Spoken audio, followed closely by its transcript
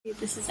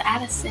This is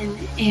Addison,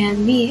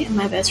 and me and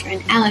my best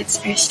friend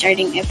Alex are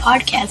starting a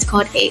podcast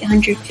called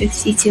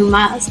 852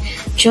 Miles.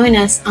 Join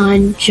us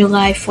on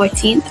July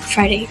 14th,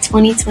 Friday,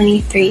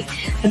 2023,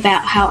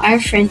 about how our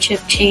friendship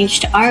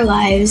changed our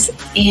lives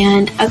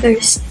and other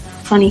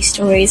funny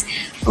stories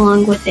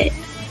along with it.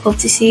 Hope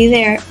to see you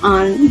there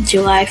on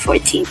July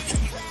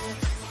 14th.